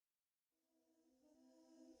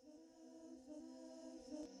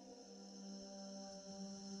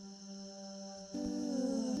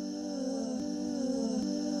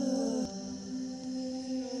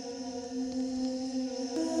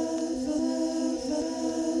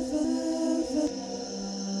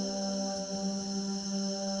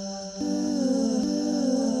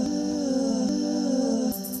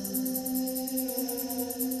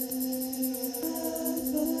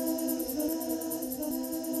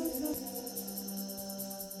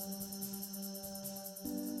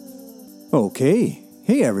Okay,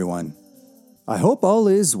 hey everyone. I hope all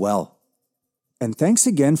is well. And thanks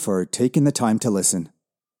again for taking the time to listen.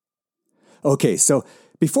 Okay, so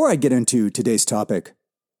before I get into today's topic,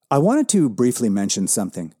 I wanted to briefly mention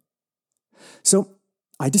something. So,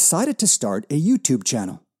 I decided to start a YouTube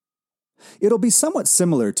channel. It'll be somewhat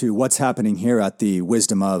similar to what's happening here at the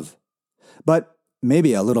Wisdom of, but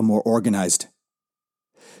maybe a little more organized.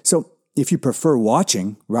 So, if you prefer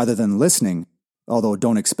watching rather than listening, although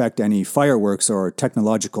don't expect any fireworks or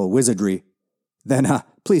technological wizardry, then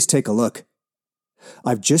please take a look.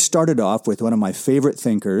 I've just started off with one of my favorite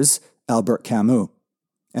thinkers, Albert Camus,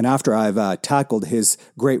 and after I've tackled his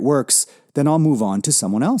great works, then I'll move on to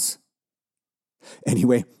someone else.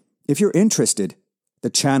 Anyway, if you're interested, the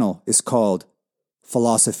channel is called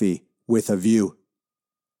Philosophy with a View.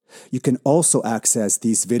 You can also access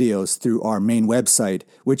these videos through our main website,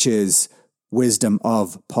 which is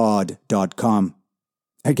wisdomofpod.com.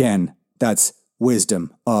 Again, that's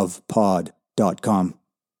wisdomofpod.com.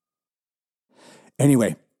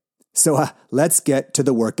 Anyway, so let's get to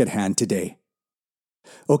the work at hand today.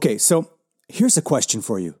 Okay, so here's a question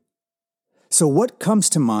for you. So what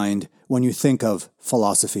comes to mind when you think of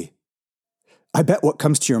philosophy? I bet what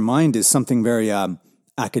comes to your mind is something very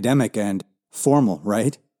academic and formal,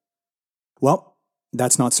 right? Well,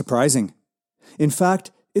 that's not surprising. In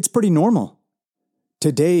fact, it's pretty normal.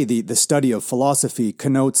 Today, the study of philosophy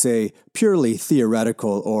connotes a purely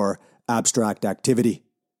theoretical or abstract activity.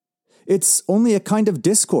 It's only a kind of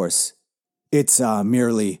discourse. It's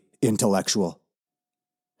merely intellectual.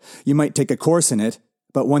 You might take a course in it,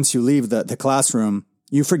 but once you leave the classroom,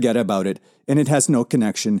 you forget about it, and it has no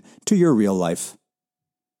connection to your real life.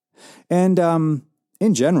 And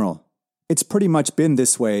in general, it's pretty much been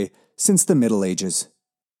this way since the Middle Ages.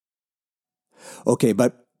 Okay,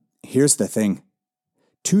 but here's the thing.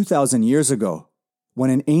 2,000 years ago,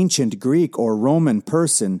 when an ancient Greek or Roman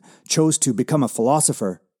person chose to become a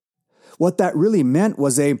philosopher, what that really meant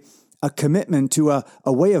was a commitment to a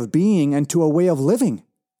way of being and to a way of living.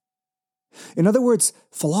 In other words,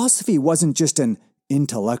 philosophy wasn't just an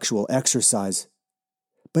intellectual exercise,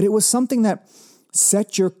 but it was something that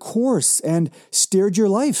set your course and steered your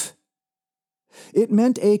life. It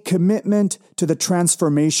meant a commitment to the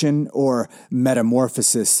transformation or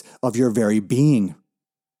metamorphosis of your very being.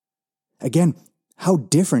 Again, how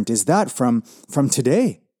different is that from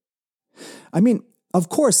today? I mean, of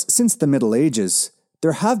course, since the Middle Ages,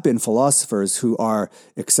 there have been philosophers who are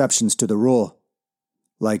exceptions to the rule,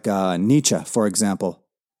 like Nietzsche, for example.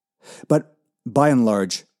 But by and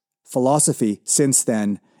large, philosophy since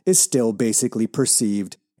then is still basically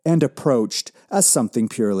perceived and approached as something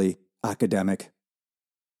purely academic.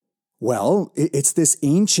 Well, it's this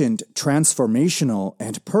ancient, transformational,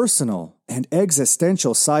 and personal and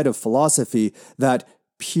existential side of philosophy that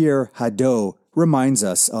Pierre Hadot reminds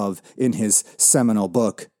us of in his seminal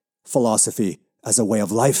book, Philosophy as a Way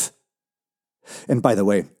of Life. And by the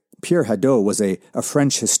way, Pierre Hadot was a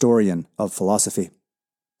French historian of philosophy.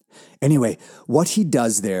 Anyway, what he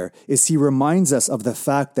does there is he reminds us of the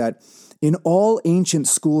fact that in all ancient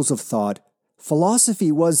schools of thought,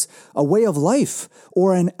 philosophy was a way of life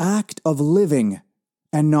or an act of living,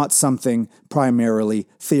 and not something primarily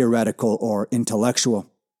theoretical or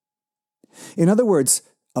intellectual. In other words,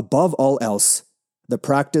 above all else, the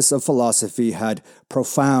practice of philosophy had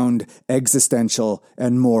profound existential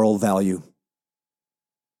and moral value.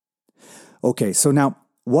 Okay, so now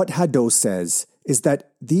what Hadot says is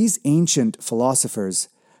that these ancient philosophers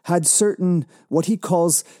had certain, what he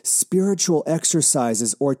calls spiritual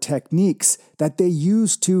exercises or techniques that they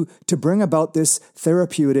used to bring about this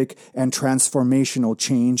therapeutic and transformational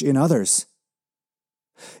change in others.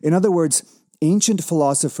 In other words, ancient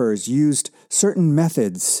philosophers used certain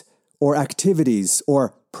methods or activities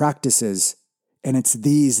or practices, and it's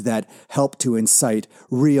these that help to incite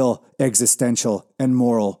real existential and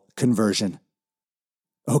moral conversion.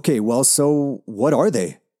 Okay, well, so what are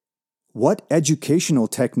they? What educational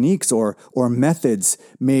techniques or methods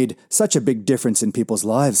made such a big difference in people's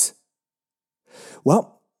lives?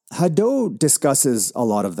 Well, Hadot discusses a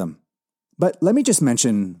lot of them, but let me just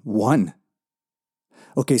mention one.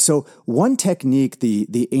 Okay, so one technique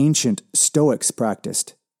the ancient Stoics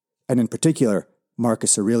practiced, and in particular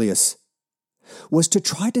Marcus Aurelius, was to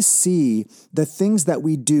try to see the things that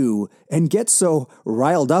we do and get so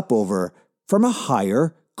riled up over from a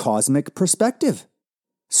higher cosmic perspective.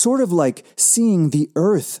 Sort of like seeing the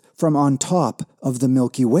Earth from on top of the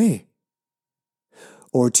Milky Way.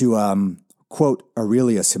 Or to quote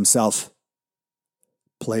Aurelius himself,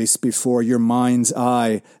 "Place before your mind's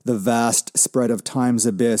eye the vast spread of time's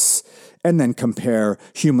abyss, and then compare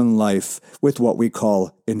human life with what we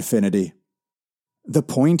call infinity." The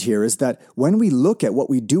point here is that when we look at what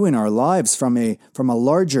we do in our lives from a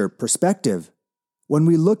larger perspective, when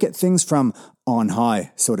we look at things from on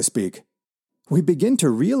high, so to speak, we begin to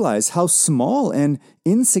realize how small and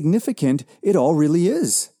insignificant it all really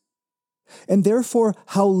is. And therefore,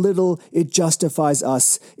 how little it justifies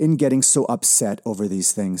us in getting so upset over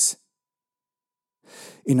these things.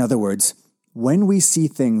 In other words, when we see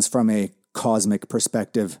things from a cosmic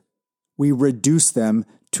perspective, we reduce them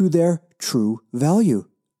to their true value.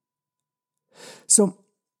 So,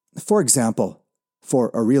 for example,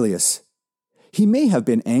 for Aurelius, he may have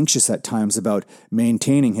been anxious at times about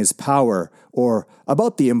maintaining his power or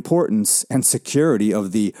about the importance and security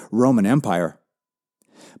of the Roman Empire.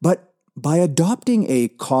 But by adopting a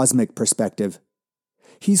cosmic perspective,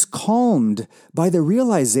 he's calmed by the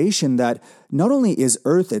realization that not only is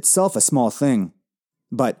Earth itself a small thing,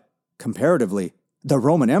 but comparatively, the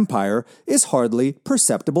Roman Empire is hardly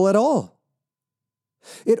perceptible at all.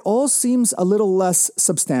 It all seems a little less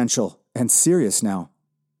substantial and serious now.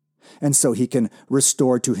 And so he can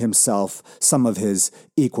restore to himself some of his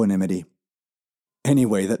equanimity.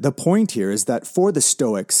 Anyway, the point here is that for the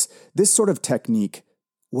Stoics, this sort of technique,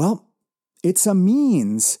 well, it's a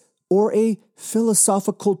means or a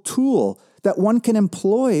philosophical tool that one can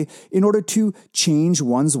employ in order to change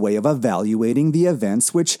one's way of evaluating the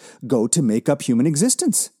events which go to make up human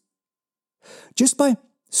existence. Just by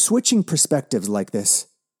switching perspectives like this,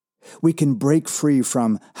 we can break free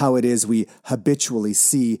from how it is we habitually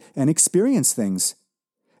see and experience things,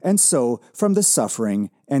 and so from the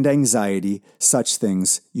suffering and anxiety such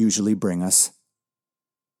things usually bring us.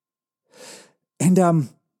 And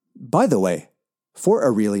by the way, for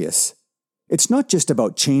Aurelius, it's not just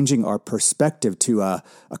about changing our perspective to a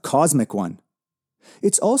cosmic one.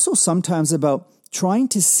 It's also sometimes about trying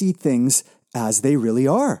to see things as they really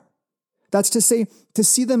are. That's to say, to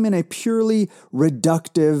see them in a purely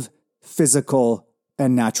reductive, physical,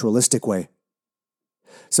 and naturalistic way.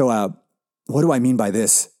 So, what do I mean by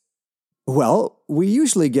this? Well, we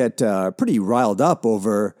usually get pretty riled up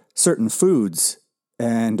over certain foods,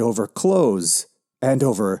 and over clothes, and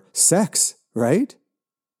over sex, right?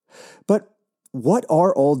 But what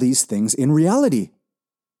are all these things in reality?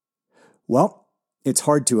 Well, it's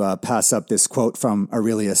hard to pass up this quote from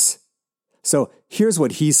Aurelius. So here's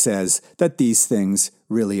what he says that these things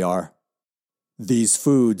really are. These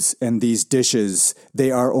foods and these dishes, they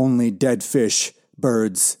are only dead fish,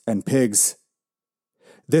 birds, and pigs.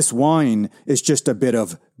 This wine is just a bit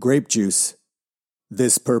of grape juice.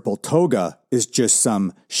 This purple toga is just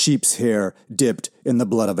some sheep's hair dipped in the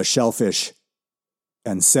blood of a shellfish.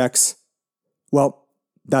 And sex? Well,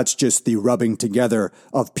 that's just the rubbing together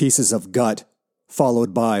of pieces of gut,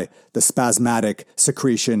 followed by the spasmodic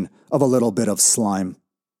secretion of a little bit of slime.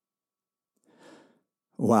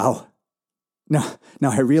 Wow. Now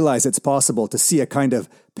I realize it's possible to see a kind of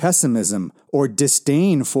pessimism or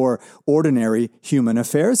disdain for ordinary human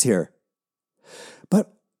affairs here.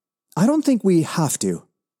 But I don't think we have to.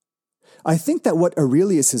 I think that what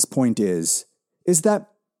Aurelius's point is that,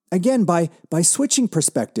 again, by switching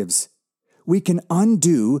perspectives, we can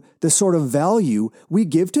undo the sort of value we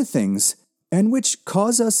give to things and which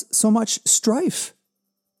cause us so much strife.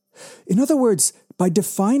 In other words, by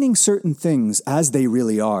defining certain things as they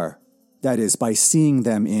really are, that is, by seeing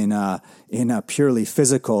them in a purely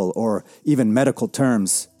physical or even medical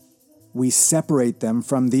terms, we separate them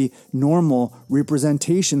from the normal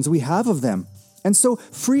representations we have of them, and so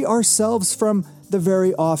free ourselves from the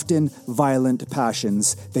very often violent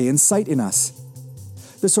passions they incite in us.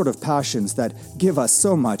 The sort of passions that give us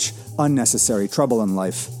so much unnecessary trouble in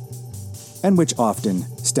life, and which often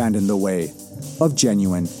stand in the way of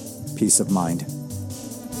genuine peace of mind.